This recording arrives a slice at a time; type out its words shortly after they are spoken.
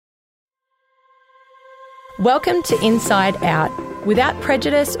Welcome to Inside Out. Without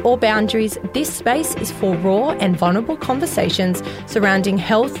prejudice or boundaries, this space is for raw and vulnerable conversations surrounding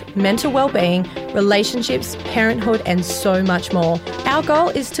health, mental well-being, relationships, parenthood, and so much more. Our goal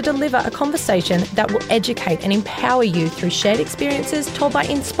is to deliver a conversation that will educate and empower you through shared experiences told by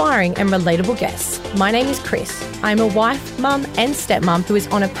inspiring and relatable guests. My name is Chris. I'm a wife, mum, and stepmom who is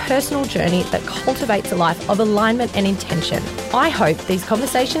on a personal journey that cultivates a life of alignment and intention. I hope these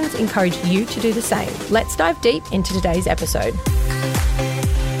conversations encourage you to do the same. Let's dive deep into today's episode.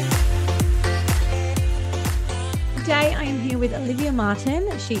 Today I am here with Olivia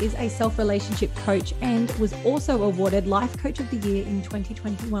Martin. She is a self-relationship coach and was also awarded Life Coach of the Year in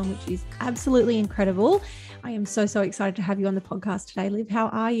 2021, which is absolutely incredible. I am so excited to have you on the podcast today. Liv, how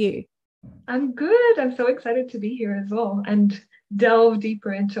are you? I'm good. I'm so excited to be here as well and delve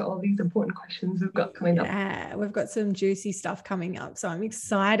deeper into all these important questions we've got coming up. Yeah, we've got some juicy stuff coming up, so I'm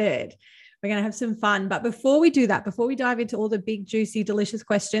excited. We're going to have some fun. But before we do that, before we dive into all the big, juicy, delicious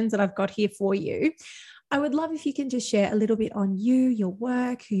questions that I've got here for you, I would love if you can just share a little bit on you, your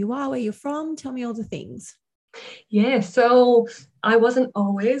work, who you are, where you're from. Tell me all the things. Yeah, so I wasn't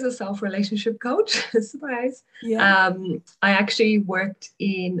always a self-relationship coach, surprise. Yeah. I actually worked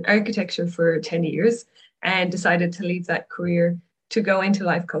in architecture for 10 years and decided to leave that career to go into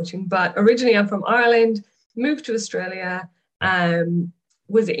life coaching. But originally I'm from Ireland, moved to Australia,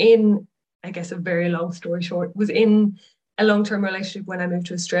 was in, I guess a very long story short, was in a long-term relationship when I moved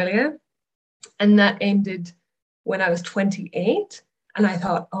to Australia. And that ended when I was 28. And I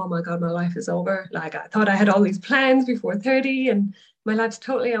thought, oh my God, my life is over. Like I thought I had all these plans before 30 and my life's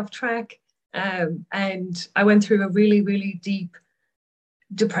totally off track. And I went through a really, really deep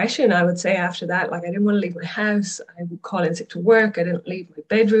depression, I would say, after that. Like I didn't want to leave my house. I would call in sick to work. I didn't leave my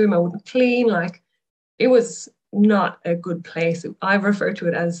bedroom. I wouldn't clean. Like it was not a good place. I refer to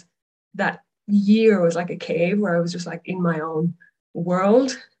it as that year was like a cave where I was just like in my own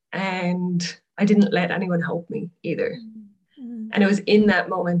world. And I didn't let anyone help me either. Mm-hmm. And it was in that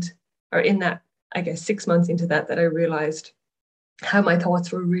moment, or in that, I guess, 6 months into that I realized how my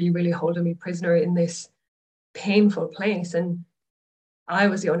thoughts were really, really holding me prisoner in this painful place. And I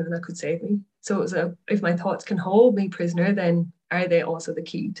was the only one that could save me. So it was if my thoughts can hold me prisoner, then are they also the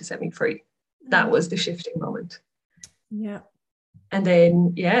key to set me free? Mm-hmm. That was the shifting moment. Yeah. And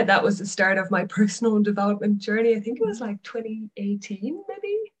then, yeah, that was the start of my personal development journey. I think it was like 2018,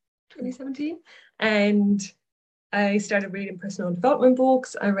 maybe 2017. And I started reading personal development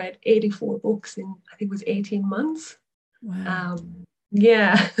books. I read 84 books in, I think it was 18 months. Wow.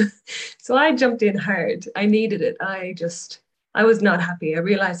 Yeah. So I jumped in hard. I needed it. I was not happy. I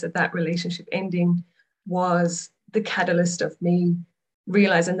realized that relationship ending was the catalyst of me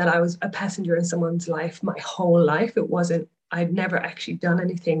realizing that I was a passenger in someone's life my whole life. I'd never actually done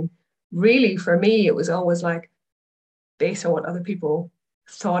anything really. For me, it was always like based on what other people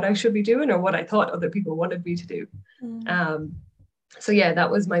thought I should be doing or what I thought other people wanted me to do. So yeah,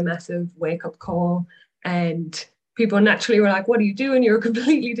 that was my massive wake-up call. And people naturally were like, what are you doing? You're a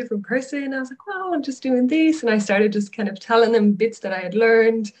completely different person. I was like, well, I'm just doing this. And I started just kind of telling them bits that I had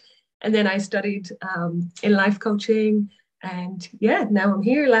learned. And then I studied in life coaching. And yeah, now I'm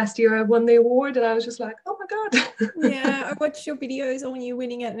here. Last year I won the award and I was just like, oh my God. Yeah, I watched your videos on you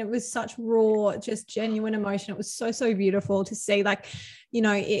winning it and it was such raw, just genuine emotion. It was so beautiful to see. Like, you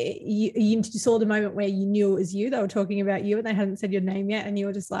know, you saw the moment where you knew it was you. They were talking about you and they hadn't said your name yet. And you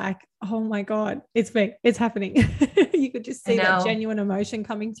were just like, oh my God, it's me. It's happening. You could just see that genuine emotion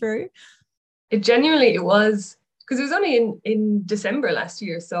coming through. It was, because it was only in December last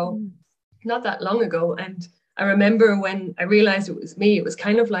year. So not that long ago. And I remember when I realized it was me, it was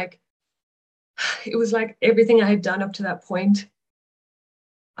kind of like, it was like everything I had done up to that point.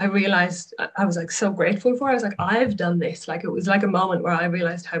 I realized I was like so grateful for. I was like, I've done this. Like it was like a moment where I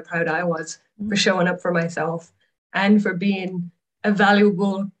realized how proud I was for showing up for myself and for being a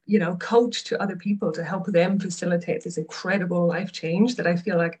valuable, coach to other people to help them facilitate this incredible life change that I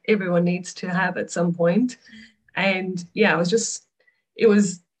feel like everyone needs to have at some point. And yeah,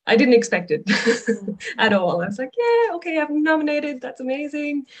 I didn't expect it at all. I was like, yeah, okay, I'm nominated. That's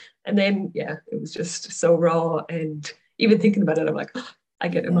amazing. And then, yeah, it was just so raw. And even thinking about it, I'm like, oh, I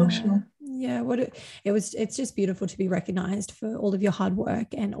get emotional. Yeah, it's just beautiful to be recognized for all of your hard work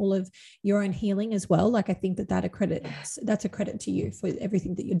and all of your own healing as well. Like I think that's a credit to you for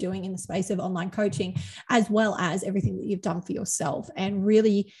everything that you're doing in the space of online coaching, as well as everything that you've done for yourself and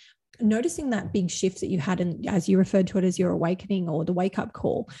really noticing that big shift that you had, and as you referred to it as your awakening or the wake-up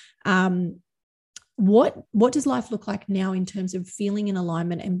call. What does life look like now in terms of feeling in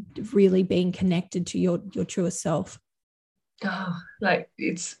alignment and really being connected to your truest self? Oh, like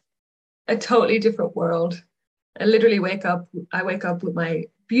it's a totally different world. I wake up with my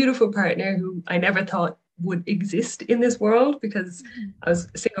beautiful partner who I never thought would exist in this world, because I was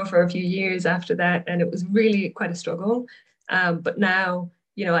single for a few years after that, and it was really quite a struggle. But now,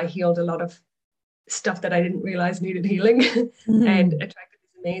 I healed a lot of stuff that I didn't realize needed healing and attracted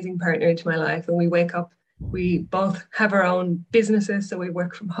this amazing partner into my life. And we wake up, we both have our own businesses, so we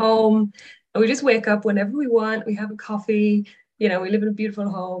work from home, and we just wake up whenever we want. We have a coffee, we live in a beautiful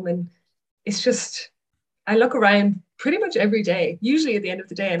home, and it's just, I look around pretty much every day, usually at the end of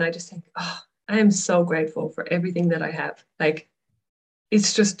the day, and I just think, oh, I am so grateful for everything that I have. Like,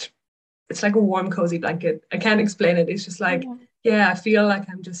 it's like a warm, cozy blanket. I can't explain it. It's just like, yeah, I feel like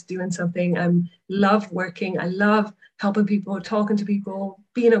I'm just doing something. I love working. I love helping people, talking to people,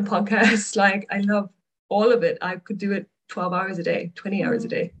 being on podcasts. Like, I love all of it. I could do it 12 hours a day, 20 hours a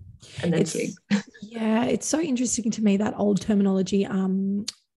day, and then sleep. Yeah, it's so interesting to me, that old terminology,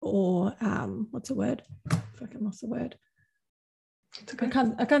 what's the word? Fucking lost the word. Okay. I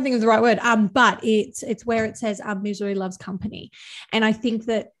can't think of the right word. But it's where it says misery loves company. And I think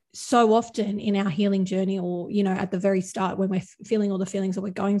that so often in our healing journey, or, at the very start, when we're feeling all the feelings, or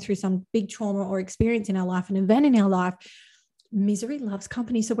we're going through some big trauma or experience in our life, an event in our life, misery loves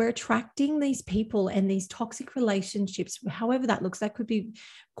company. So we're attracting these people and these toxic relationships, however that looks. That could be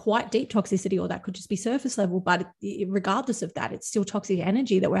quite deep toxicity, or that could just be surface level. But regardless of that, it's still toxic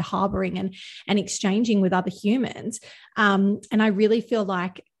energy that we're harboring and exchanging with other humans. And I really feel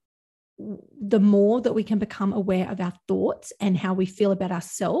like the more that we can become aware of our thoughts and how we feel about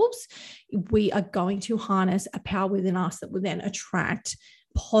ourselves, we are going to harness a power within us that will then attract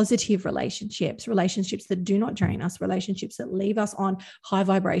positive relationships that do not drain us, relationships that leave us on high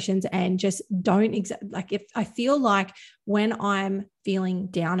vibrations and just don't like, if I feel like when I'm feeling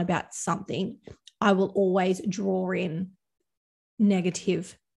down about something, I will always draw in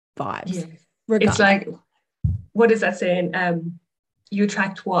negative vibes. Yeah. It's like, what is that saying? You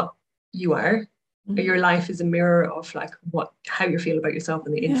attract what you are. Your life is a mirror of like how you feel about yourself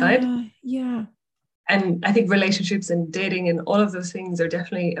on the inside. Yeah. And I think relationships and dating and all of those things are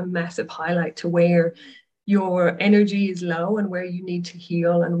definitely a massive highlight to where your energy is low and where you need to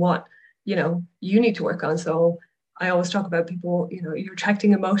heal and what, you need to work on. So I always talk about people, you're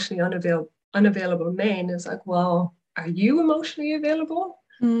attracting emotionally unavailable men. It's like, well, are you emotionally available?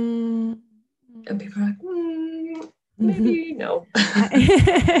 And people are like, maybe no.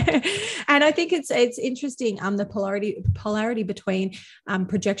 And I think it's interesting, the polarity between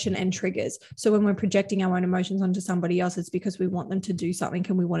projection and triggers. So when we're projecting our own emotions onto somebody else, it's because we want them to do something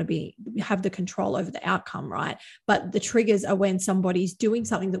and we want to have the control over the outcome, right? But the triggers are when somebody's doing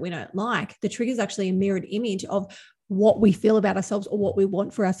something that we don't like. The trigger is actually a mirrored image of what we feel about ourselves or what we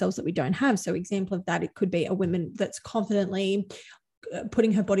want for ourselves that we don't have. So example of that, it could be a woman that's confidently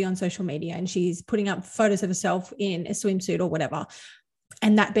putting her body on social media and she's putting up photos of herself in a swimsuit or whatever,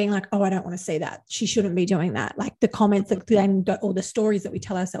 and that being like, oh, I don't want to see that, she shouldn't be doing that. Like the comments that then or the stories that we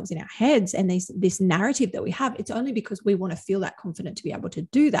tell ourselves in our heads and this narrative that we have, it's only because we want to feel that confident to be able to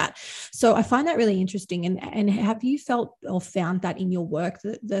do that. So I find that really interesting. And have you felt or found that in your work,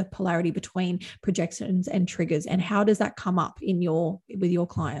 the polarity between projections and triggers, and how does that come up with your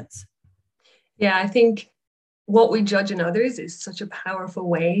clients? Yeah, I think what we judge in others is such a powerful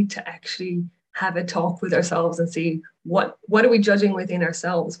way to actually have a talk with ourselves and see what are we judging within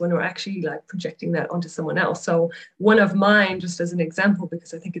ourselves when we're actually like projecting that onto someone else. So one of mine, just as an example,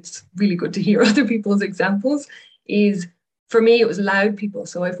 because I think it's really good to hear other people's examples, is for me, it was loud people.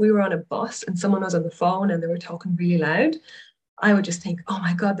 So if we were on a bus and someone was on the phone and they were talking really loud, I would just think, oh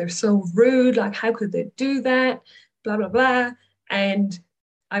my God, they're so rude. Like, how could they do that? Blah, blah, blah. And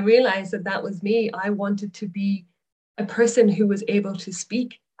I realized that was me. I wanted to be a person who was able to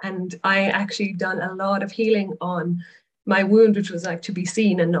speak. And I actually done a lot of healing on my wound, which was like to be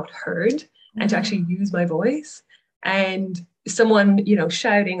seen and not heard, and to actually use my voice. And someone,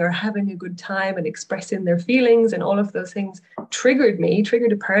 shouting or having a good time and expressing their feelings and all of those things triggered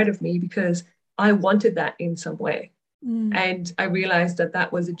a part of me because I wanted that in some way. And I realized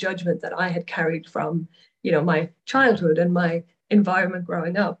that was a judgment that I had carried from, my childhood and my environment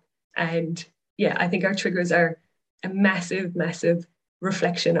growing up. And yeah, I think our triggers are a massive, massive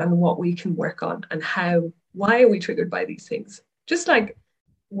reflection on what we can work on and why are we triggered by these things? Just like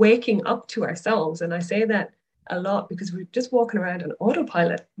waking up to ourselves. And I say that a lot because we're just walking around on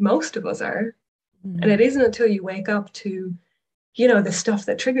autopilot. Most of us are. And it isn't until you wake up to, the stuff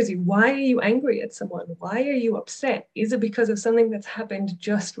that triggers you. Why are you angry at someone? Why are you upset? Is it because of something that's happened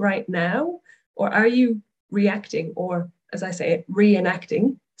just right now? Or are you reacting, or as I say,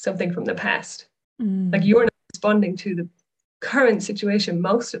 reenacting something from the past? Like you're not responding to the current situation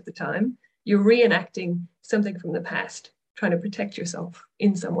most of the time. you're reenacting something from the past, trying to protect yourself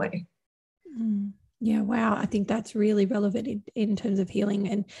in some way. Yeah, wow. I think that's really relevant in terms of healing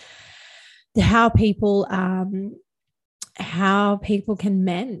and how people can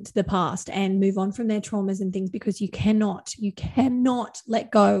mend the past and move on from their traumas and things, because you cannot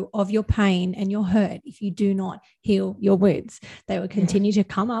let go of your pain and your hurt if you do not heal your wounds. They will continue to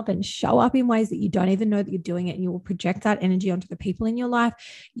come up and show up in ways that you don't even know that you're doing it, and you will project that energy onto the people in your life.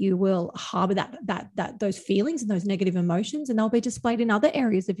 You will harbor those feelings and those negative emotions, and they'll be displayed in other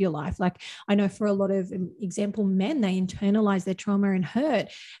areas of your life. Like, I know for a lot of example men, they internalize their trauma and hurt,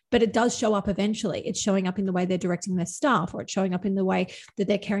 but it does show up eventually. It's showing up in the way they're directing their staff, or it's showing up in the way that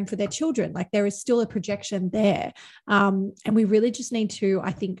they're caring for their children. Like, there is still a projection there. And we really just need to,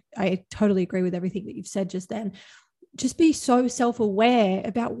 I think I totally agree with everything that you've said just then. Just be so self-aware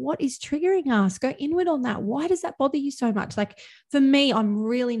about what is triggering us. Go inward on that. Why does that bother you so much? Like, for me, I'm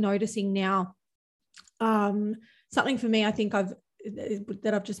really noticing now, something for me, I think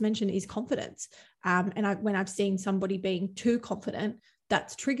that I've just mentioned is confidence. When I've seen somebody being too confident,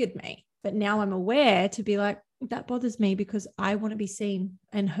 that's triggered me. But now I'm aware to be like, that bothers me because I want to be seen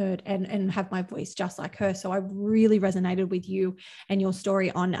and heard and have my voice just like her. So I really resonated with you and your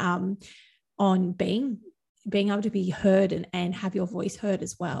story on being able to be heard and have your voice heard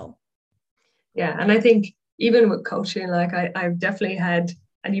as well. Yeah. And I think even with coaching, like I've definitely had,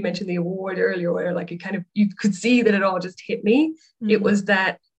 and you mentioned the award earlier, where like you could see that it all just hit me. It was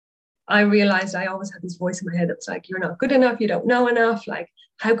that I realized I always had this voice in my head that's like, you're not good enough, you don't know enough, like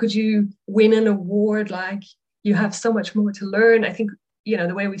how could you win an award, like you have so much more to learn. I think,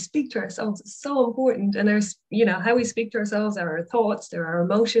 the way we speak to ourselves is so important, and there's, how we speak to ourselves, there are our thoughts, there are our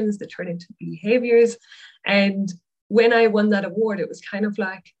emotions that turn into behaviors. And when I won that award, it was kind of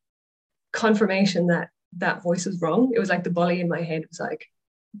like confirmation that that voice was wrong. It was like the bully in my head was like,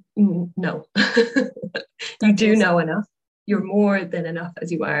 no, you do know enough. You're more than enough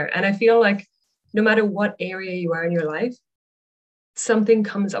as you are. And I feel like no matter what area you are in your life, something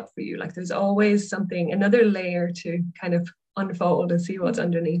comes up for you. Like there's always something, another layer to kind of unfold and see what's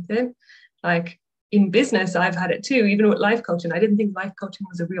underneath it. Like in business, I've had it too, even with life coaching. I didn't think life coaching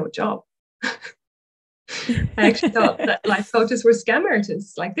was a real job. I actually thought that life coaches were scam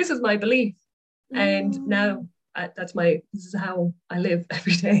artists. Like, this is my belief. And now this is how I live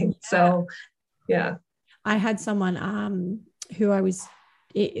every day. Yeah. So, yeah. I had someone who I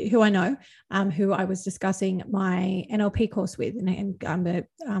know, who I was discussing my NLP course with, and I'm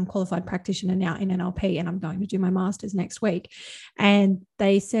a qualified practitioner now in NLP, and I'm going to do my master's next week. And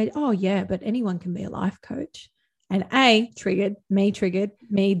they said, oh yeah, but anyone can be a life coach. And A, triggered me,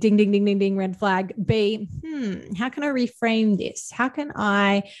 ding, ding, ding, ding, ding, red flag. B, how can I reframe this? How can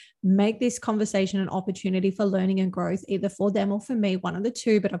I make this conversation an opportunity for learning and growth, either for them or for me, one of the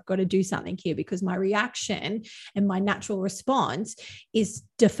two, but I've got to do something here, because my reaction and my natural response is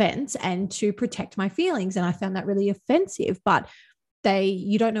defense and to protect my feelings. And I found that really offensive, but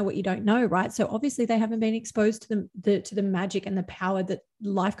you don't know what you don't know, right? So obviously they haven't been exposed to the magic and the power that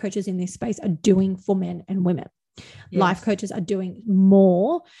life coaches in this space are doing for men and women. Yes. Life coaches are doing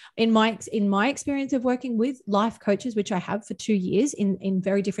more. In my experience of working with life coaches, which I have for 2 years in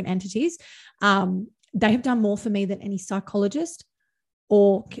very different entities, they have done more for me than any psychologist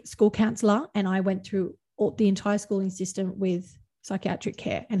or school counselor. And I went through the entire schooling system with psychiatric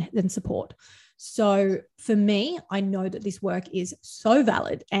care and support. So for me, I know that this work is so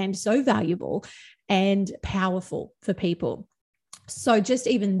valid and so valuable and powerful for people. So just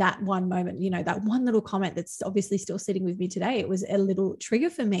even that one moment, that one little comment that's obviously still sitting with me today, it was a little trigger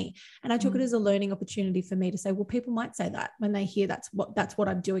for me. And I took it as a learning opportunity for me to say, well, people might say that when they hear that's what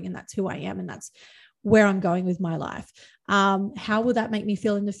I'm doing, and that's who I am, and that's where I'm going with my life. How will that make me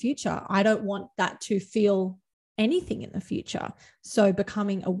feel in the future? I don't want that to feel anything in the future. So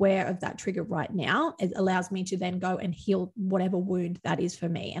becoming aware of that trigger right now, it allows me to then go and heal whatever wound that is for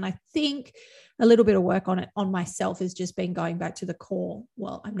me. And I think a little bit of work on myself has just been going back to the core.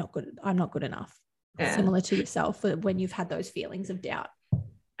 Well, I'm not good enough. Yeah. Similar to yourself when you've had those feelings of doubt.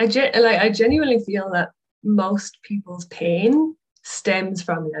 I genuinely feel that most people's pain stems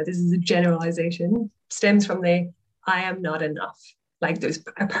from, this is a generalization, stems from I am not enough. Like there's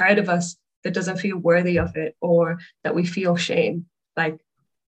a part of us that doesn't feel worthy of it, or that we feel shame. Like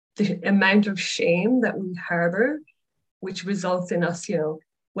the amount of shame that we harbor, which results in us,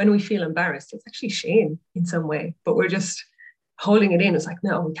 when we feel embarrassed, it's actually shame in some way, but we're just holding it in. It's like,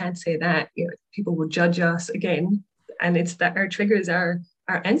 no, we can't say that. People will judge us again. And it's that our triggers are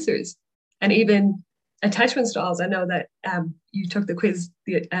our answers. And even attachment styles. I know that you took the quiz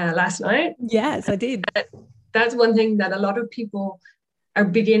last night. Yes, I did. That's one thing that a lot of people are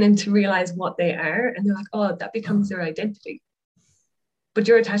beginning to realize what they are, and they're like, oh, that becomes their identity. But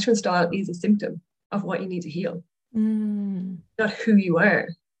your attachment style is a symptom of what you need to heal, not who you are.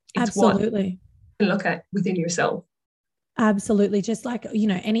 It's Absolutely. what you can look at within yourself. Absolutely. Just like,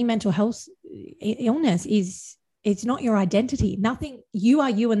 any mental health illness it's not your identity. Nothing, you are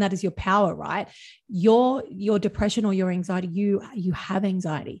you, and that is your power, right? Your depression or your anxiety, you have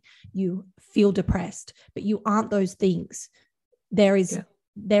anxiety, you feel depressed, but you aren't those things. There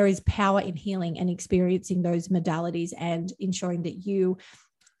is power in healing and experiencing those modalities and ensuring that you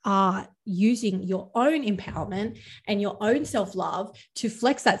are using your own empowerment and your own self-love to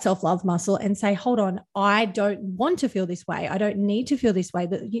flex that self-love muscle and say, hold on, I don't want to feel this way. I don't need to feel this way.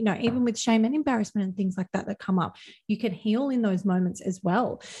 That, even with shame and embarrassment and things like that come up, you can heal in those moments as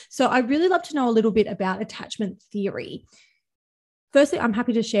well. So I really love to know a little bit about attachment theory. Firstly, I'm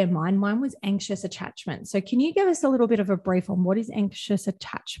happy to share mine. Mine was anxious attachment. So can you give us a little bit of a brief on what is anxious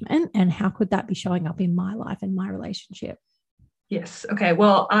attachment and how could that be showing up in my life and my relationship? Yes. Okay.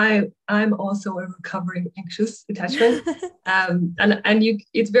 Well, I'm also a recovering anxious attachment, and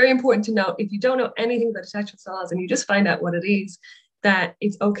it's very important to know, if you don't know anything about attachment styles and you just find out what it is, that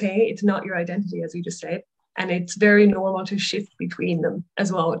it's okay. It's not your identity, as we just said, and it's very normal to shift between them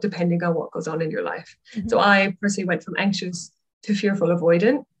as well, depending on what goes on in your life. Mm-hmm. So I personally went from anxious to fearful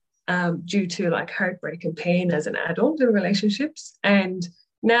avoidant due to like heartbreak and pain as an adult in relationships, and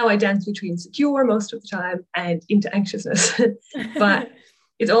now I dance between secure most of the time and into anxiousness. But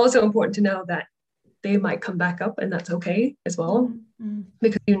it's also important to know that they might come back up, and that's okay as well,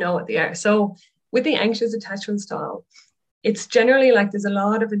 because you know what they are. So with the anxious attachment style, it's generally like there's a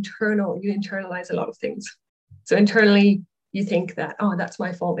lot of you internalize a lot of things. So internally, you think that, oh, that's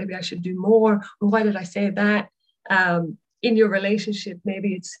my fault. Maybe I should do more. Or why did I say that? In your relationship,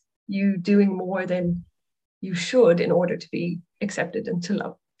 maybe it's you doing more than you should in order to be accepted and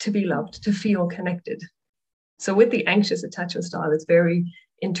to be loved, to feel connected. So with the anxious attachment style, it's very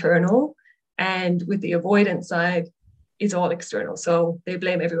internal, and with the avoidant side, it's all external. So they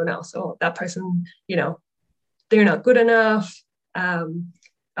blame everyone else. Oh, that person, they're not good enough.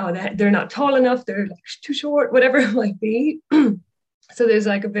 They're not tall enough. They're like too short, whatever it might be. So there's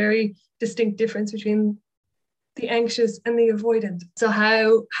like a very distinct difference between the anxious and the avoidant. So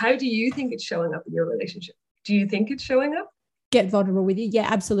how do you think it's showing up in your relationship? Do you think it's showing up? Get vulnerable with you. Yeah,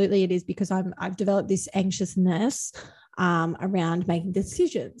 absolutely it is, because I've developed this anxiousness around making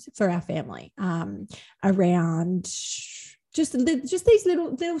decisions for our family, around just these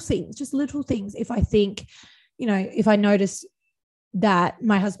little things, just little things. If I think, if I notice that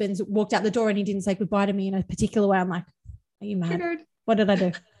my husband's walked out the door and he didn't say goodbye to me in a particular way, I'm like, are you mad? Triggered. What did I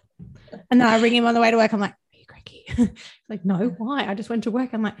do? And then I ring him on the way to work. I'm like, like, no, why? I just went to work.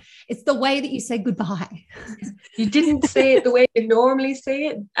 I'm like, it's the way that you say goodbye. You didn't say it the way you normally say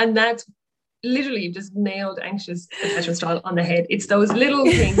it. And that's literally, you just nailed anxious attachment style on the head. It's those little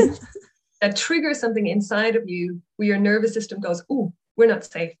things that trigger something inside of you where your nervous system goes, oh, we're not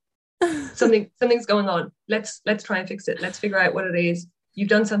safe. Something's going on. Let's try and fix it. Let's figure out what it is. You've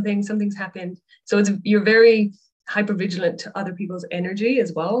done something's happened. So you're very hypervigilant to other people's energy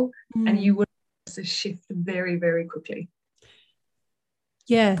as well. And you would to shift very, very quickly.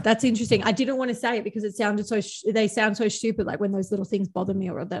 Yeah, that's interesting. I didn't want to say it because it sounded they sound so stupid, like when those little things bother me,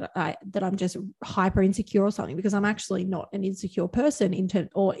 or that I'm just hyper insecure or something, because I'm actually not an insecure person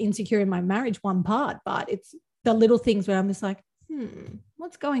or insecure in my marriage, one part, but it's the little things where I'm just like,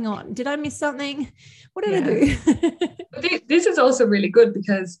 what's going on? Did I miss something? What did I do? This is also really good,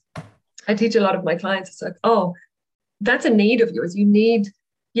 because I teach a lot of my clients. It's like, oh, that's a need of yours. You need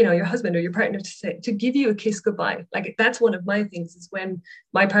your husband or your partner to give you a kiss goodbye. Like, that's one of my things, is when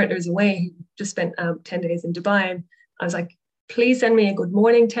my partner's away, he just spent 10 days in Dubai, and I was like, please send me a good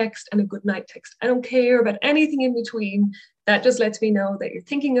morning text and a good night text. I don't care about anything in between. That just lets me know that you're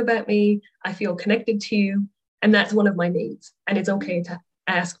thinking about me. I feel connected to you. And that's one of my needs. And it's okay to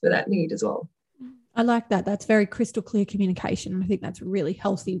ask for that need as well. I like that. That's very crystal clear communication. I think that's a really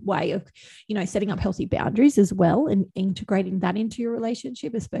healthy way of, setting up healthy boundaries as well, and integrating that into your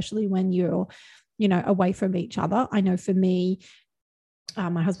relationship, especially when you're, away from each other. I know for me,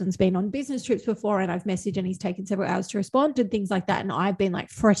 my husband's been on business trips before, and I've messaged and he's taken several hours to respond and things like that. And I've been like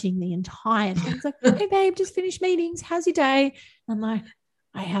fretting the entire time. It's like, hey babe, just finished meetings. How's your day? I'm like,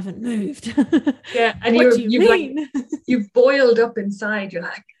 I haven't moved. Yeah. And you've boiled up inside. You're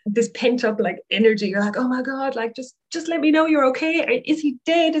like, this pent up like energy. You're like, oh my God, like just let me know you're okay. Is he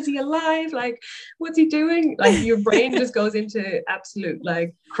dead? Is he alive? Like, what's he doing? Like, your brain just goes into absolute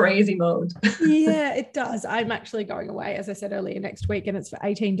like crazy mode. Yeah, it does. I'm actually going away, as I said earlier, next week, and it's for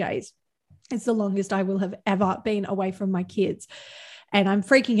 18 days. It's the longest I will have ever been away from my kids. and I'm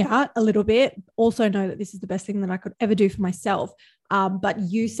freaking out a little bit. Also know that this is the best thing that I could ever do for myself. But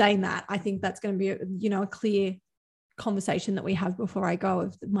you saying that, I think that's going to be, a clear conversation that we have before I go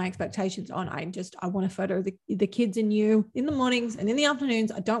of my expectations on. I want a photo of the kids and you in the mornings and in the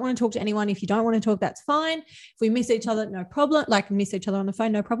afternoons. I don't want to talk to anyone. If you don't want to talk, that's fine. If we miss each other, no problem. Like miss each other on the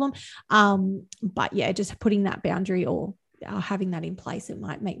phone, no problem. But yeah, just putting that boundary or having that in place, it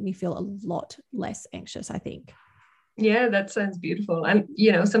might make me feel a lot less anxious, I think. Yeah, that sounds beautiful. And,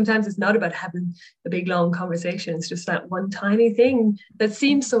 sometimes it's not about having a big, long conversation. It's just that one tiny thing that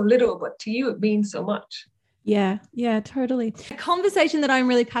seems so little, but to you, it means so much. Yeah, totally. A conversation that I'm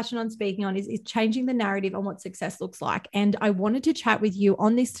really passionate on speaking on is changing the narrative on what success looks like. And I wanted to chat with you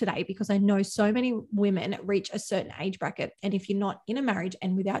on this today because I know so many women reach a certain age bracket. And if you're not in a marriage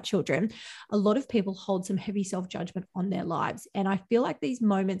and without children, a lot of people hold some heavy self-judgment on their lives. And I feel like these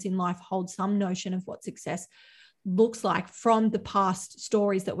moments in life hold some notion of what success looks like from the past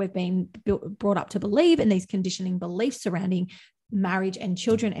stories that we've been brought up to believe, and these conditioning beliefs surrounding marriage and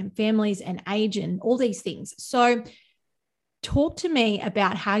children and families and age and all these things. So talk to me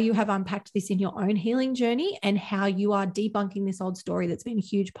about how you have unpacked this in your own healing journey and how you are debunking this old story that's been a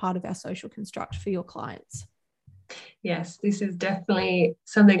huge part of our social construct for your clients. Yes, this is definitely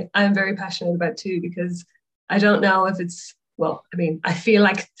something I'm very passionate about too, because I don't know if it's, I feel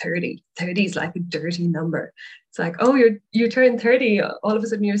like 30 is like a dirty number. It's like, oh, you turned 30, all of a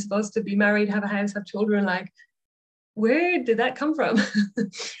sudden you're supposed to be married, have a house, have children. Like, where did that come from?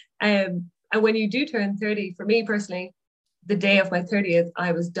 And when you do turn 30, for me personally, the day of my 30th,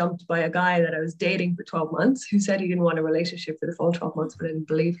 I was dumped by a guy that I was dating for 12 months who said he didn't want a relationship for the full 12 months, but I didn't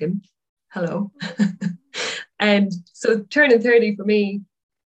believe him. Hello. And so turning 30 for me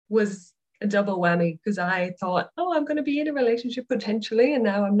was a double whammy, because I thought, oh, I'm going to be in a relationship potentially, and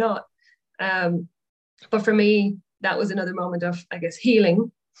now I'm not. But for me, that was another moment of, I guess,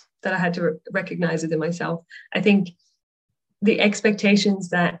 healing that I had to recognize within myself. I think the expectations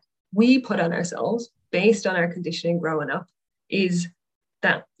that we put on ourselves based on our conditioning growing up is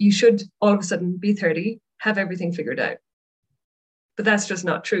that you should all of a sudden be 30, have everything figured out. But that's just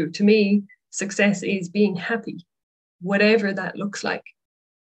not true. To me, success is being happy, whatever that looks like.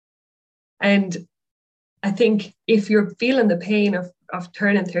 And I think if you're feeling the pain of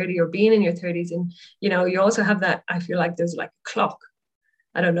turning 30 or being in your 30s, and, you also have that, I feel like there's like a clock.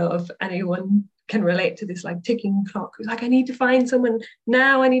 I don't know if anyone can relate to this, like ticking clock. It's like, I need to find someone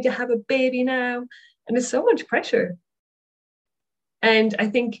now. I need to have a baby now. And there's so much pressure. And I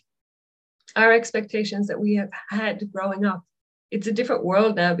think our expectations that we have had growing up, it's a different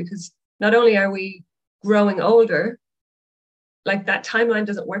world now, because not only are we growing older, like that timeline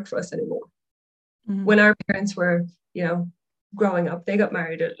doesn't work for us anymore. Mm-hmm. When our parents were, growing up, they got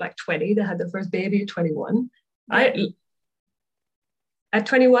married at like 20. They had their first baby at 21. Yeah. At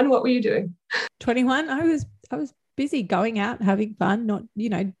 21, what were you doing? 21, I was busy going out, having fun. Not,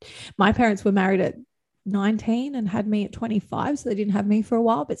 my parents were married at 19 and had me at 25, so they didn't have me for a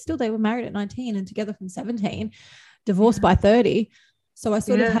while, but still they were married at 19 and together from 17, divorced by 30. So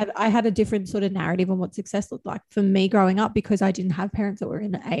I I had a different sort of narrative on what success looked like for me growing up, because I didn't have parents that were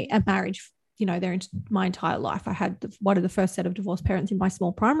in a marriage, my entire life. I had one of the first set of divorced parents in my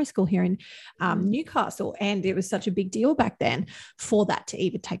small primary school here in Newcastle. And it was such a big deal back then for that to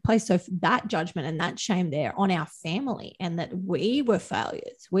even take place. So that judgment and that shame there on our family, and that we were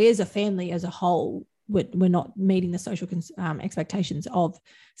failures. We as a family as a whole, we're not meeting the social expectations of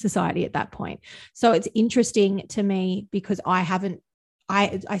society at that point. So it's interesting to me, because I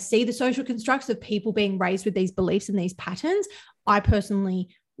see the social constructs of people being raised with these beliefs and these patterns. I personally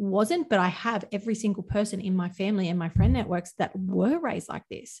wasn't, but I have every single person in my family and my friend networks that were raised like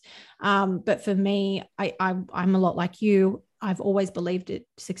this. But for me, I'm a lot like you. I've always believed that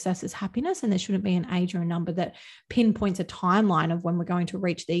success is happiness, and there shouldn't be an age or a number that pinpoints a timeline of when we're going to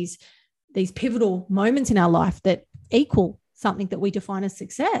reach these pivotal moments in our life that equal something that we define as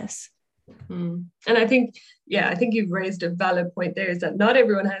success. And I think you've raised a valid point there, is that not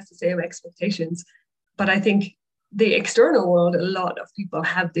everyone has the same expectations. But I think the external world, a lot of people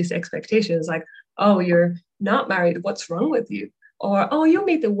have this expectation. It's like, oh, you're not married, what's wrong with you? Or, oh, you'll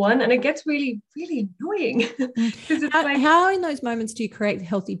meet the one. And it gets really, really annoying. How in those moments do you create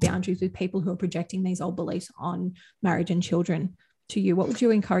healthy boundaries with people who are projecting these old beliefs on marriage and children to you? What would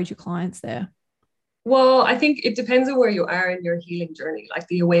you encourage your clients there? Well, I think it depends on where you are in your healing journey, like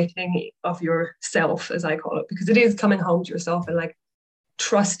the awakening of yourself, as I call it, because it is coming home to yourself and like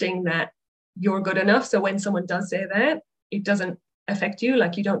trusting that you're good enough. So when someone does say that, it doesn't affect you.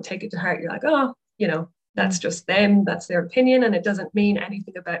 Like, you don't take it to heart. You're like, oh, that's just them. That's their opinion. And it doesn't mean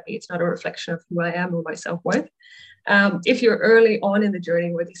anything about me. It's not a reflection of who I am or my self-worth. If you're early on in the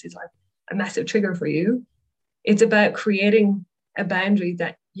journey where this is like a massive trigger for you, it's about creating a boundary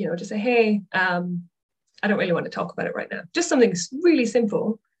that, you know, just say, hey, I don't really want to talk about it right now. Just something really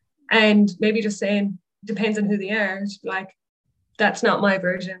simple. And maybe just saying, depends on who they are, like, that's not my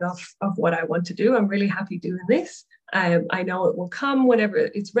version of what I want to do. I'm really happy doing this. I know it will come whenever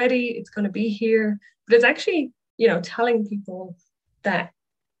it's ready. It's going to be here. But it's actually, you know, telling people that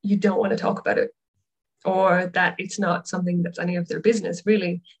you don't want to talk about it, or that it's not something that's any of their business,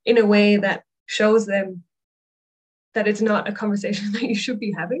 really, in a way that shows them that it's not a conversation that you should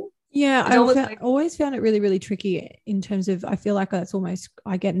be having. Yeah, I always found it really, really tricky in terms of, I feel like that's almost,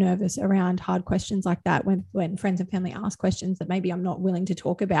 I get nervous around hard questions like that when friends and family ask questions that maybe I'm not willing to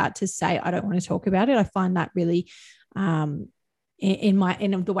talk about, to say I don't want to talk about it. I find that really in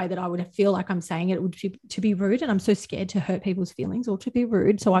the way that I would feel like I'm saying it would be to be rude, and I'm so scared to hurt people's feelings or to be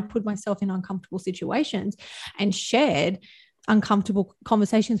rude. So I put myself in uncomfortable situations and shared uncomfortable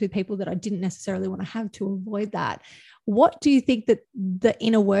conversations with people that I didn't necessarily want to have, to avoid that. What do you think that the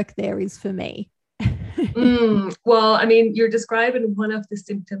inner work there is for me? Well, I mean, you're describing one of the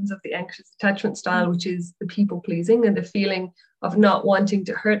symptoms of the anxious attachment style, which is the people pleasing and the feeling of not wanting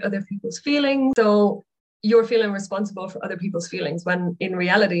to hurt other people's feelings. So you're feeling responsible for other people's feelings, when in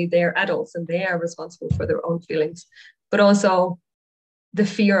reality, they're adults and they are responsible for their own feelings. But also the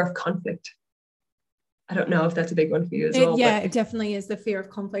fear of conflict. I don't know if that's a big one for you as well. Yeah, it definitely is, the fear of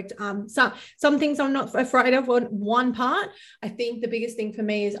conflict. Some things I'm not afraid of on one part. I think the biggest thing for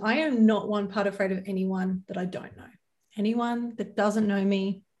me is I am not one part afraid of anyone that I don't know. Anyone that doesn't know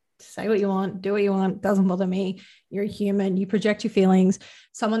me, say what you want, do what you want, doesn't bother me. You're a human, you project your feelings.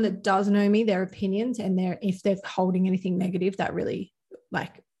 Someone that does know me, their opinions, and if they're holding anything negative, that really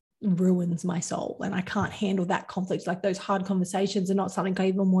like ruins my soul, and I can't handle that conflict. Like, those hard conversations are not something I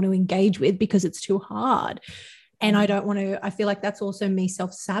even want to engage with because it's too hard. And I don't want to, I feel like that's also me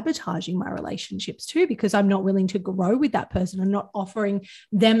self-sabotaging my relationships too, because I'm not willing to grow with that person. I'm not offering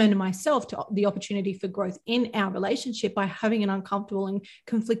them and myself the opportunity for growth in our relationship by having an uncomfortable and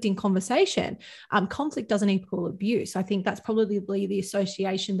conflicting conversation. Conflict doesn't equal abuse. I think that's probably the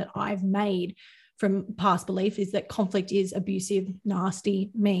association that I've made from past belief, is that conflict is abusive, nasty,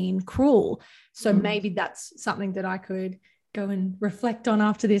 mean, cruel. So maybe that's something that I could go and reflect on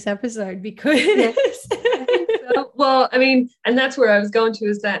after this episode, because I think so. Well, I mean, and that's where I was going to,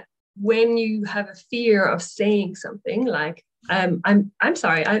 is that when you have a fear of saying something like, I'm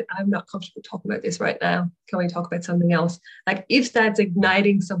sorry, I'm not comfortable talking about this right now. Can we talk about something else? Like, if that's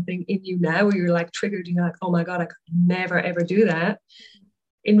igniting something in you now, where you're like triggered, you're like, oh my God, I could never, ever do that.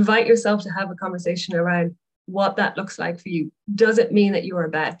 Invite yourself to have a conversation around what that looks like for you. Does it mean that you are a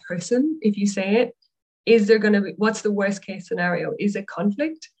bad person if you say it? Is there going to be, what's the worst case scenario? Is it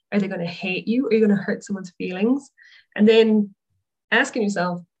conflict? Are they going to hate you? Are you going to hurt someone's feelings? And then asking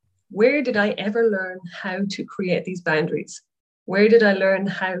yourself, where did I ever learn how to create these boundaries? Where did I learn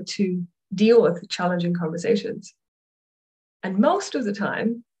how to deal with challenging conversations? And most of the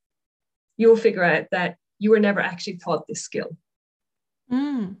time, you'll figure out that you were never actually taught this skill.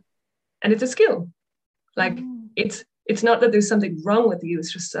 And it's a skill. Like, it's not that there's something wrong with you.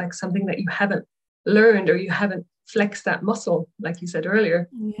 It's just like something that you haven't learned, or you haven't flexed that muscle, like you said earlier,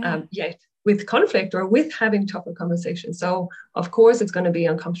 yet, with conflict or with having tougher conversations. So of course it's going to be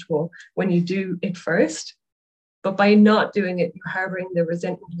uncomfortable when you do it first, but by not doing it, you're harboring the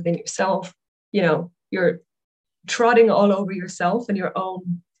resentment within yourself. You know, you're trotting all over yourself and your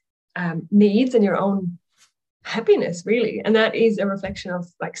own needs and your own happiness, really. And that is a reflection of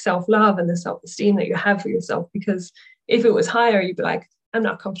like self-love and the self-esteem that you have for yourself. Because if it was higher, you'd be like, I'm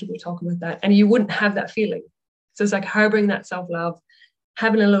not comfortable talking about that, and you wouldn't have that feeling. So it's like harboring that self-love,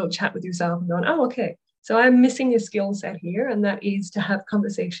 having a little chat with yourself and going, oh, okay, so I'm missing a skill set here, and that is to have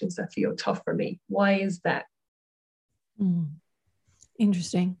conversations that feel tough for me. Why is that?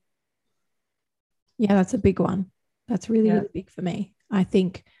 Interesting. Yeah, that's a big one. That's really, really big for me. I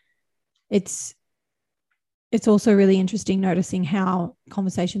think it's also really interesting noticing how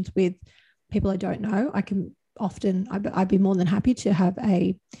conversations with people I don't know, I can often, I'd be more than happy to have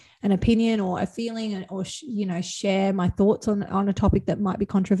an opinion or a feeling, or share my thoughts on a topic that might be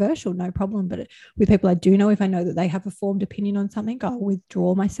controversial, no problem. But with people I do know, if I know that they have a formed opinion on something, I'll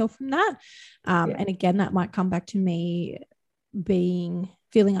withdraw myself from that. And again, that might come back to me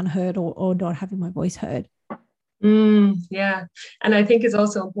feeling unheard or not having my voice heard. Yeah. And I think it's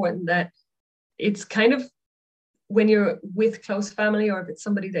also important that it's kind of, when you're with close family, or if it's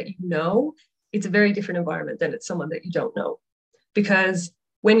somebody that you know, it's a very different environment than it's someone that you don't know. Because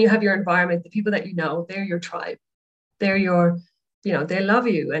when you have your environment, the people that you know, they're your tribe. They're your you know, they love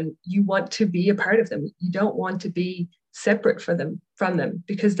you and you want to be a part of them. You don't want to be separate from them,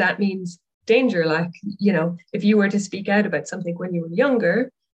 because that means danger. Like, you know, if you were to speak out about something when you were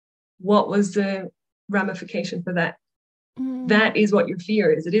younger, what was the ramification for that? That is what your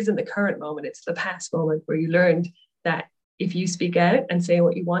fear is. It isn't the current moment, it's the past moment where you learned that if you speak out and say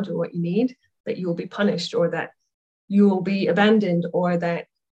what you want or what you need, that you will be punished, or that you will be abandoned, or that,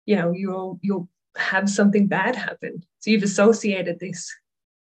 you know, you'll have something bad happen. So you've associated this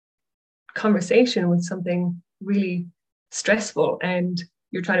conversation with something really stressful, and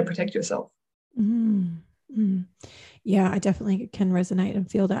you're trying to protect yourself. Yeah, I definitely can resonate and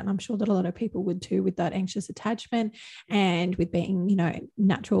feel that. And I'm sure that a lot of people would too, with that anxious attachment and with being, you know,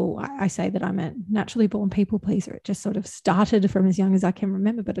 natural. I say that I'm a naturally born people pleaser. It just sort of started from as young as I can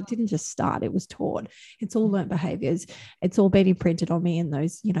remember, but it didn't just start, it was taught. It's all learnt behaviors. It's all been imprinted on me in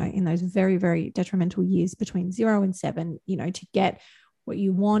those, you know, in those very, very detrimental years between 0 and 7, you know, to get what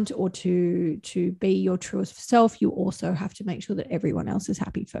you want or to be your truest self, you also have to make sure that everyone else is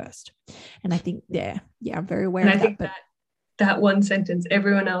happy first. And I think I'm very aware of that. But that one sentence,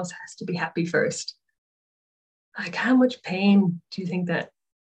 everyone else has to be happy first. Like, how much pain do you think that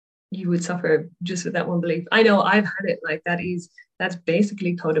you would suffer just with that one belief? I know I've had it. Like, that's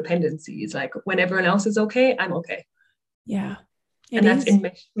basically codependency. It's like, when everyone else is okay, I'm okay. Yeah. And that's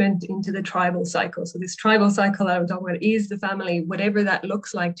enmeshment into the tribal cycle. So this tribal cycle that I'm talking about is the family, whatever that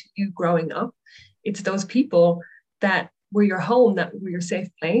looks like to you growing up. It's those people that were your home, that were your safe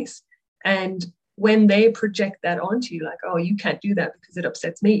place. And when they project that onto you, like, oh, you can't do that because it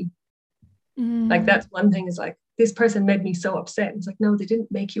upsets me. Like, that's one thing, is like, this person made me so upset. It's like, no, they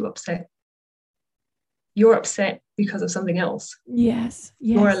didn't make you upset. You're upset because of something else. Yes.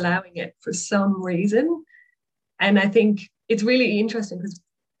 You're allowing it for some reason. And I think it's really interesting, because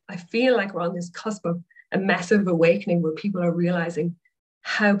I feel like we're on this cusp of a massive awakening where people are realizing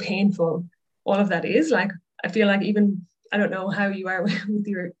how painful all of that is. Like, I feel like, even, I don't know how you are with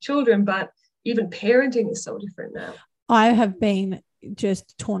your children, but even parenting is so different now. I have been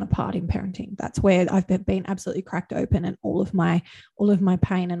just torn apart in parenting. That's where I've been absolutely cracked open, and all of my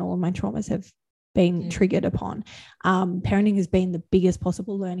pain and all of my traumas have been triggered upon. Parenting has been the biggest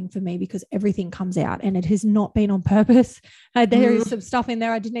possible learning for me, because everything comes out, and it has not been on purpose. There is some stuff in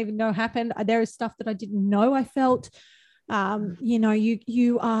there I didn't even know happened. There is stuff that I didn't know I felt. You know,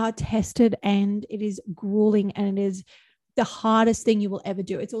 you are tested, and it is grueling, and it is the hardest thing you will ever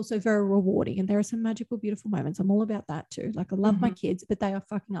do. It's also very rewarding, and there are some magical, beautiful moments. I'm all about that too. Like, I love my kids, but they are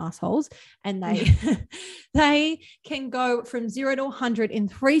fucking assholes, and they can go from 0 to 100 in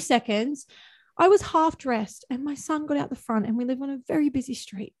 3 seconds. I was half dressed, and my son got out the front, and we live on a very busy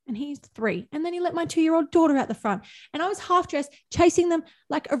street, and he's 3. And then he let my 2-year-old daughter out the front, and I was half dressed chasing them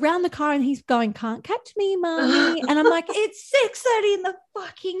like around the car, and he's going, "Can't catch me, mommy." And I'm like, it's 6:30 in the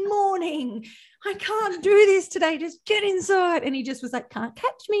fucking morning. I can't do this today. Just get inside. And he just was like, "Can't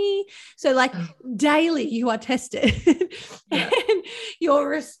catch me." So like, daily you are tested and your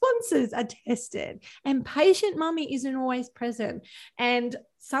responses are tested, and patient mummy isn't always present. And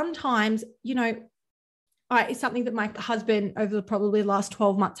sometimes, you know, it's something that my husband over the probably last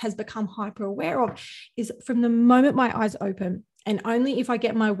 12 months has become hyper aware of, is from the moment my eyes open, and only if I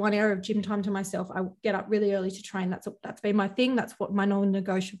get my 1 hour of gym time to myself, I get up really early to train. That's been my thing. That's what my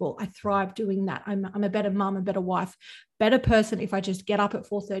non-negotiable. I thrive doing that. I'm a better mum, a better wife, better person if I just get up at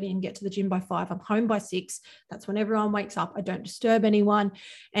 4:30 and get to the gym by 5. I'm home by 6. That's when everyone wakes up. I don't disturb anyone.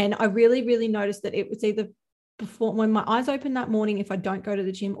 And I really, really noticed that it was either before, when my eyes open that morning, if I don't go to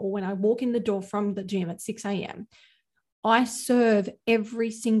the gym, or when I walk in the door from the gym at 6 a.m., I serve every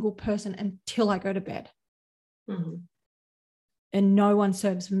single person until I go to bed. And no one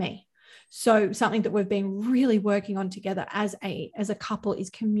serves me. So something that we've been really working on together as a couple is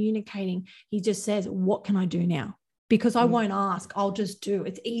communicating. He just says, "What can I do now?" Because I won't ask, I'll just do.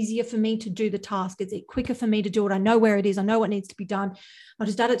 It's easier for me to do the task. It's quicker for me to do it. I know where it is. I know what needs to be done. I'll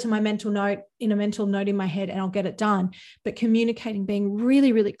just add it to my mental note in my head, and I'll get it done. But communicating, being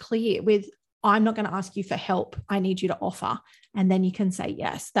really, really clear with, I'm not going to ask you for help. I need you to offer. And then you can say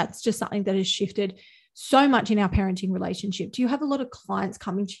yes. That's just something that has shifted so much in our parenting relationship. Do you have a lot of clients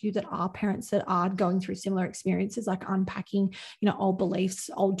coming to you that are parents that are going through similar experiences, like unpacking, you know, old beliefs,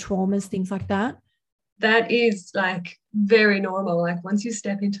 old traumas, things like that? That is like very normal. Like, once you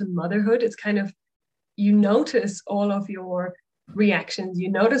step into motherhood, it's kind of, you notice all of your reactions, you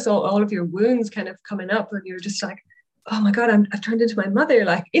notice all of your wounds kind of coming up, and you're just like, oh my God, I've turned into my mother.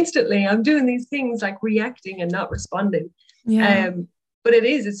 Like, instantly I'm doing these things, like reacting and not responding. But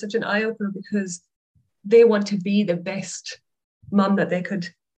it's such an eye-opener, because they want to be the best mom that they could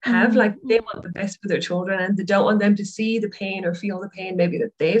have. Like they want the best for their children and they don't want them to see the pain or feel the pain maybe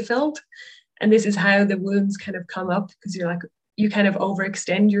that they felt. And this is how the wounds kind of come up, because you're like, you kind of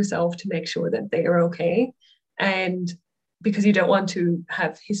overextend yourself to make sure that they are okay. And because you don't want to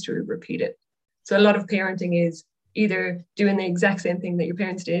have history repeated. So a lot of parenting is either doing the exact same thing that your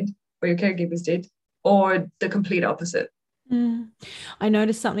parents did or your caregivers did, or the complete opposite. I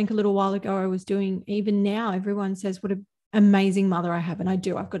noticed something a little while ago I was doing. Even now, everyone says what an amazing mother I have. And I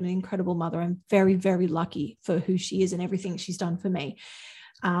do. I've got an incredible mother. I'm very, very lucky for who she is and everything she's done for me.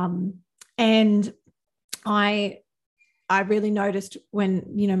 And I really noticed when,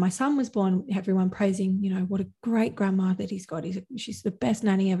 my son was born, everyone praising, what a great grandma that he's got. She's the best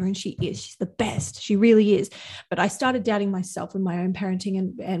nanny ever. And she's the best. She really is. But I started doubting myself in my own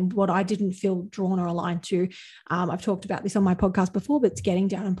parenting and what I didn't feel drawn or aligned to. I've talked about this on my podcast before, but it's getting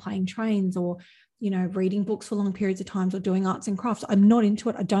down and playing trains or, reading books for long periods of times or doing arts and crafts. I'm not into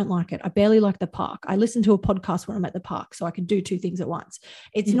it. I don't like it. I barely like the park. I listen to a podcast when I'm at the park so I can do two things at once.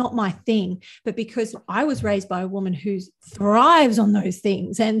 It's not my thing. But because I was raised by a woman who thrives on those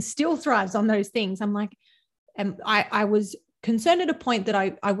things and still thrives on those things, I'm like, and I was concerned at a point that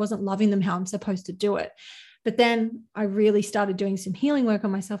I wasn't loving them how I'm supposed to do it. But then I really started doing some healing work on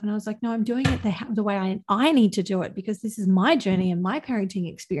myself. And I was like, no, I'm doing it the way I need to do it, because this is my journey and my parenting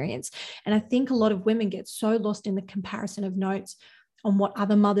experience. And I think a lot of women get so lost in the comparison of notes on what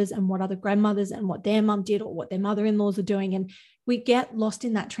other mothers and what other grandmothers and what their mum did or what their mother-in-laws are doing. And we get lost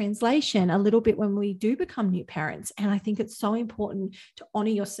in that translation a little bit when we do become new parents. And I think it's so important to honor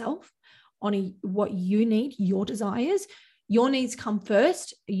yourself, honor what you need, your desires. Your needs come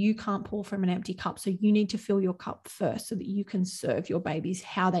first. You can't pour from an empty cup. So you need to fill your cup first so that you can serve your babies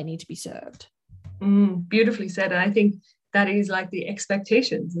how they need to be served. Beautifully said. And I think that is like the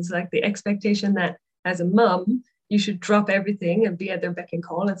expectations. It's like the expectation that as a mum, you should drop everything and be at their beck and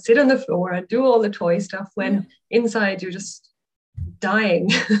call and sit on the floor and do all the toy stuff when inside you're just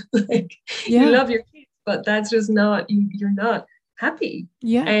dying. You love your kids, but that's just not, you're not happy.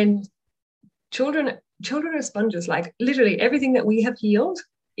 Yeah. And children are sponges. Like literally everything that we have healed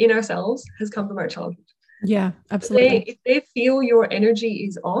in ourselves has come from our childhood. Yeah, absolutely. If they feel your energy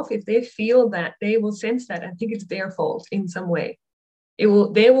is off, if they feel that, they will sense that and think it's their fault in some way. They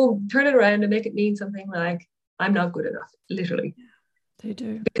will turn it around and make it mean something like, I'm not good enough, literally. They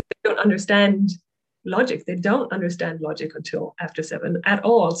do. Because they don't understand logic. They don't understand logic until after 7 at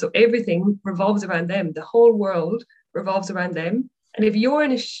all. So everything revolves around them. The whole world revolves around them. And if you're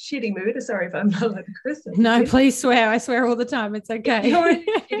in a shitty mood, sorry if I'm not allowed to curse. No, please swear. I swear all the time. It's okay. If you're in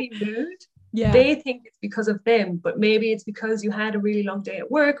a shitty mood, they think it's because of them, but maybe it's because you had a really long day at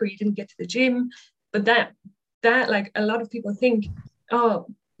work or you didn't get to the gym. But that like a lot of people think, oh,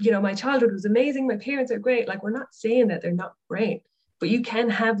 my childhood was amazing. My parents are great. Like, we're not saying that they're not great, but you can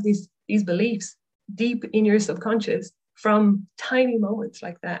have these beliefs deep in your subconscious from tiny moments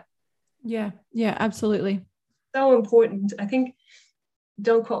like that. Yeah, absolutely. So important. I think,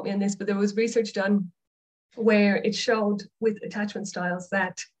 don't quote me on this, but there was research done where it showed with attachment styles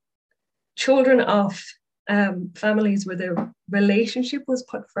that children of families where the relationship was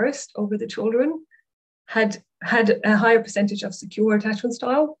put first over the children had a higher percentage of secure attachment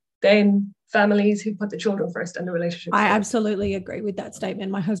style than families who put the children first and the relationship I first. absolutely agree with that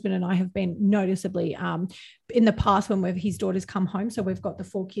statement. My husband and I have been noticeably in the past when his daughters come home. So we've got the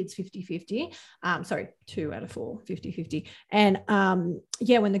 4 kids 50-50. 2 out of 4, 50-50. And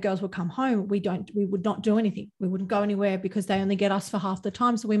when the girls would come home, we would not do anything. We wouldn't go anywhere because they only get us for half the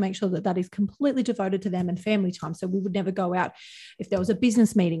time. So we make sure that is completely devoted to them and family time. So we would never go out if there was a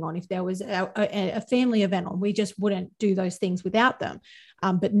business meeting on, if there was a family event on, we just wouldn't do those things without them.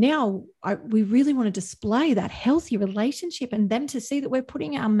 But now we really want to display that healthy relationship and them to see that we're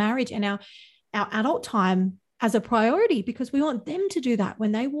putting our marriage and our adult time as a priority, because we want them to do that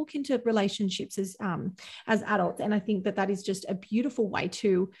when they walk into relationships as adults. And I think that is just a beautiful way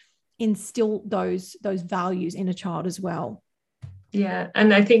to instill those values in a child as well. Yeah.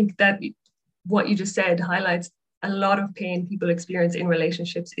 And I think that what you just said highlights a lot of pain people experience in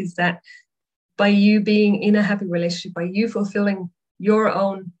relationships, is that by you being in a happy relationship, by you fulfilling your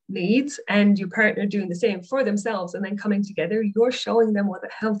own needs and your partner doing the same for themselves and then coming together, you're showing them what a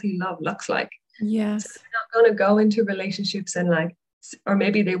healthy love looks like. Yes. So they're not going to go into relationships and or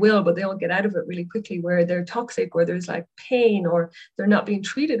maybe they will, but they'll get out of it really quickly, where they're toxic, where there's like pain, or they're not being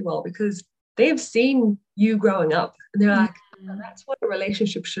treated well, because they've seen you growing up and they're like, oh, that's what a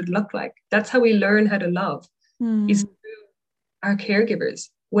relationship should look like. That's how we learn how to love, is through our caregivers,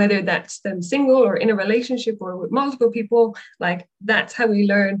 whether that's them single or in a relationship or with multiple people. Like, that's how we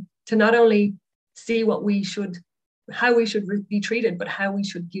learn to not only see what we should how we should be treated, but how we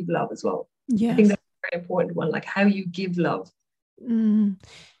should give love as well. Yes. I think that's a very important one, like how you give love. Mm.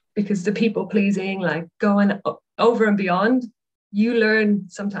 Because the people pleasing, like going over and beyond, you learn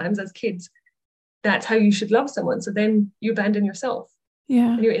sometimes as kids, that's how you should love someone. So then you abandon yourself.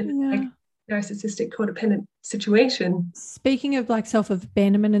 Yeah. And you're in like narcissistic codependent situation. Speaking of like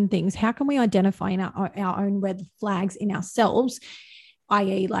self-abandonment and things, how can we identify in our own red flags in ourselves,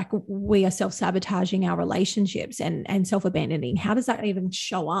 i.e. like we are self-sabotaging our relationships and self-abandoning? How does that even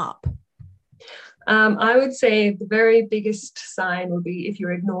show up? I would say the very biggest sign would be if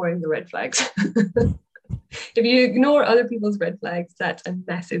you're ignoring the red flags. If you ignore other people's red flags, that's a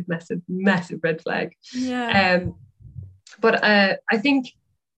massive, massive, massive red flag. Yeah. But I think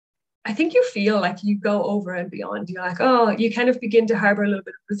you feel like you go over and beyond. You're like, oh, you kind of begin to harbor a little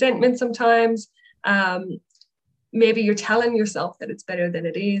bit of resentment sometimes. Maybe you're telling yourself that it's better than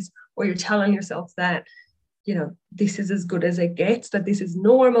it is, or you're telling yourself that, you know, this is as good as it gets, that this is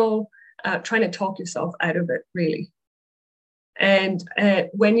normal, trying to talk yourself out of it, really. And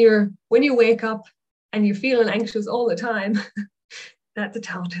when you wake up and you're feeling anxious all the time, that's a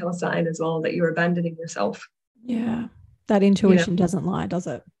telltale sign as well that you're abandoning yourself. Yeah. That intuition doesn't lie, does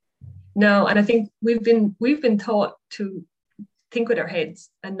it? No, and I think we've been taught to think with our heads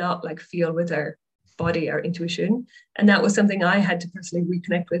and not like feel with our body, our intuition. And that was something I had to personally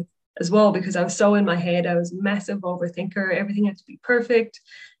reconnect with as well, because I was so in my head. I was a massive overthinker. Everything had to be perfect.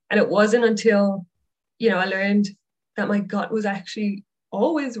 And it wasn't until, you know, I learned that my gut was actually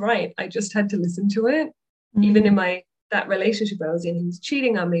always right. I just had to listen to it. Even in that relationship I was in, he was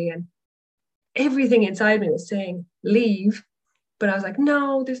cheating on me and everything inside me was saying, leave. But I was like,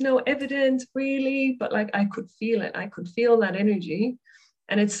 no, there's no evidence really. But like, I could feel it. I could feel that energy.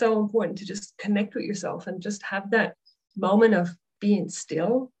 And it's so important to just connect with yourself and just have that moment of being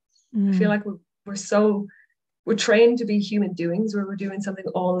still. I feel like we're trained to be human doings where we're doing something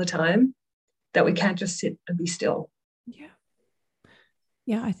all the time, that we can't just sit and be still.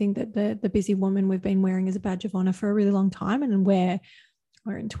 Yeah, I think that the busy woman we've been wearing as a badge of honor for a really long time, and we're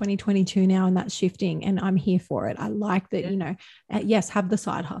in 2022 now, and that's shifting, and I'm here for it. I like that, you know, yes, have the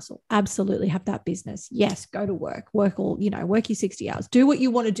side hustle. Absolutely have that business. Yes, go to work work your 60 hours. Do what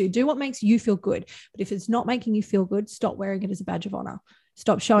you want to do what makes you feel good. But if it's not making you feel good, stop wearing it as a badge of honor.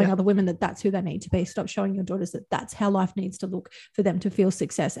 Stop showing other women that that's who they need to be. Stop showing your daughters that that's how life needs to look for them to feel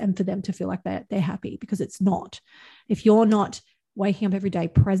success and for them to feel like they're happy, because it's not. If you're not waking up every day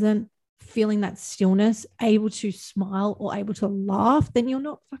present, feeling that stillness, able to smile or able to laugh, then you're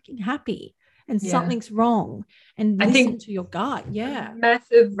not fucking happy and something's wrong. And listen to your gut. Yeah.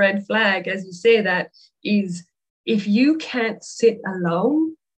 Massive red flag, as you say, that is, if you can't sit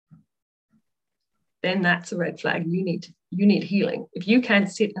alone, then that's a red flag. You need healing. If you can't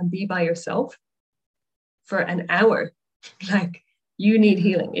sit and be by yourself for an hour, like, you need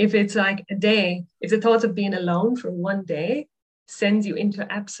healing. If it's like a day, if the thoughts of being alone for one day sends you into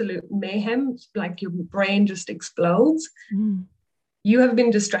absolute mayhem, like your brain just explodes, you have been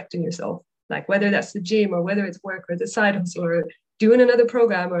distracting yourself. Like, whether that's the gym or whether it's work or the side hustle or doing another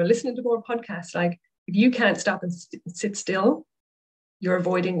program or listening to more podcasts, like, if you can't stop and sit still, you're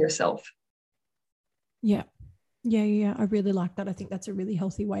avoiding yourself. Yeah. I really like that. I think that's a really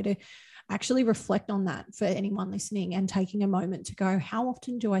healthy way to actually reflect on that for anyone listening, and taking a moment to go, how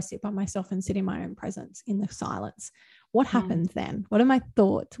often do I sit by myself and sit in my own presence in the silence? What happens then? What are my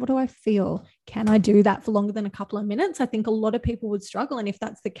thoughts? What do I feel? Can I do that for longer than a couple of minutes? I think a lot of people would struggle. And if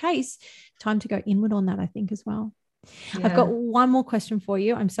that's the case, time to go inward on that, I think, as well. Yeah. I've got one more question for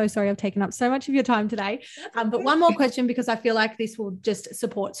you. I'm so sorry I've taken up so much of your time today. But one more question, because I feel like this will just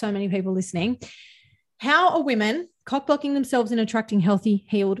support so many people listening. How are women cock-blocking themselves in attracting healthy,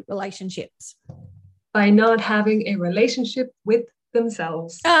 healed relationships? By not having a relationship with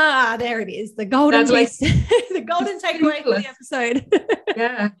themselves. There it is. The golden piece, the golden takeaway for the episode.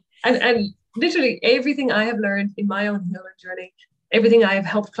 Yeah. And literally everything I have learned in my own healing journey, everything I have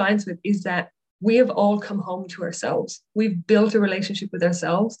helped clients with, is that we have all come home to ourselves. We've built a relationship with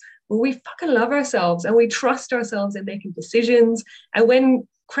ourselves where we fucking love ourselves and we trust ourselves in making decisions. And when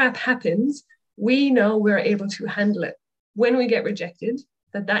crap happens, we know we're able to handle it. When we get rejected,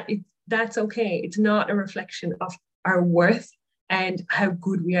 that's okay. It's not a reflection of our worth and how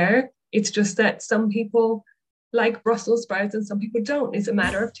good we are. It's just that some people like Brussels sprouts and some people don't. It's a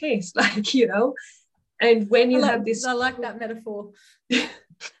matter of taste, like, you know. And when you have this, I like that metaphor.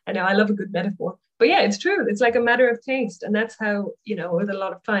 I know, I love a good metaphor. But yeah, it's true. It's like a matter of taste. And that's how, you know, with a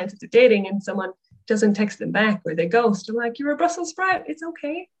lot of clients, if they're dating and someone doesn't text them back or they ghost, I'm like, you're a Brussels sprout. It's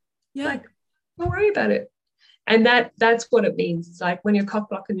okay. Yeah. Like, don't worry about it. And that's what it means. It's like when you're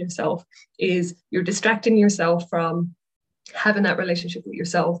cockblocking yourself is you're distracting yourself from having that relationship with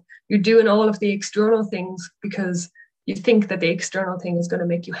yourself. You're doing all of the external things because you think that the external thing is going to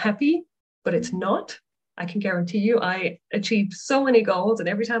make you happy, but it's not. I can guarantee you, I achieved so many goals, and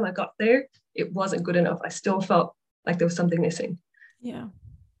every time I got there, it wasn't good enough. I still felt like there was something missing. Yeah,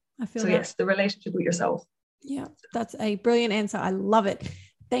 I feel so that. Yes, the relationship with yourself. Yeah, that's a brilliant answer. I love it.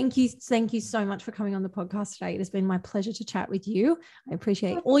 Thank you so much for coming on the podcast today. It has been my pleasure to chat with you. I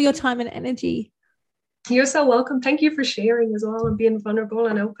appreciate all your time and energy. You're so welcome. Thank you for sharing as well and being vulnerable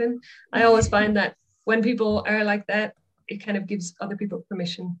and open. I always find that when people are like that, it kind of gives other people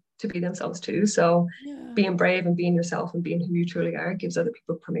permission to be themselves too. So being brave and being yourself and being who you truly are gives other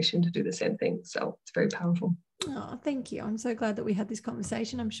people permission to do the same thing. So it's very powerful. Oh, thank you. I'm so glad that we had this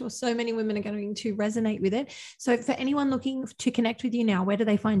conversation. I'm sure so many women are going to resonate with it. So for anyone looking to connect with you now, where do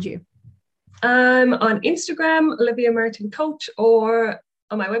they find you? On Instagram, Olivia Martin Coach, or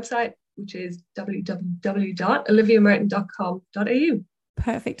on my website, which is www.oliviamartin.com.au.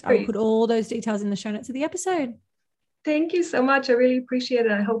 Perfect. I'll put all those details in the show notes of the episode. Thank you so much. I really appreciate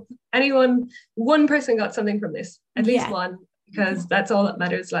it. I hope one person got something from this, at least one, because that's all that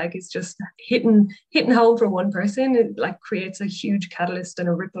matters. Like, it's just hitting home for one person. It like creates a huge catalyst and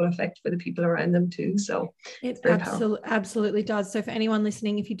a ripple effect for the people around them too. So it absolutely does. So for anyone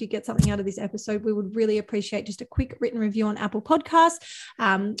listening, if you did get something out of this episode, we would really appreciate just a quick written review on Apple Podcasts,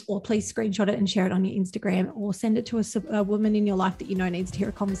 or please screenshot it and share it on your Instagram, or send it to a woman in your life that you know needs to hear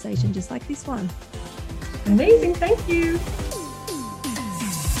a conversation just like this one. Amazing. Thank you.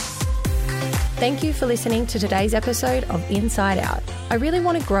 Thank you for listening to today's episode of Inside Out. I really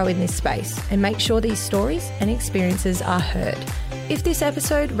want to grow in this space and make sure these stories and experiences are heard. If this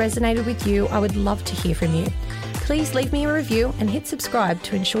episode resonated with you, I would love to hear from you. Please leave me a review and hit subscribe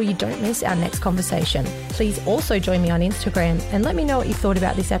to ensure you don't miss our next conversation. Please also join me on Instagram and let me know what you thought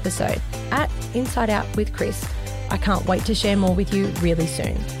about this episode @InsideOutWithChris. I can't wait to share more with you really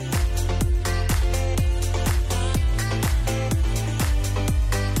soon.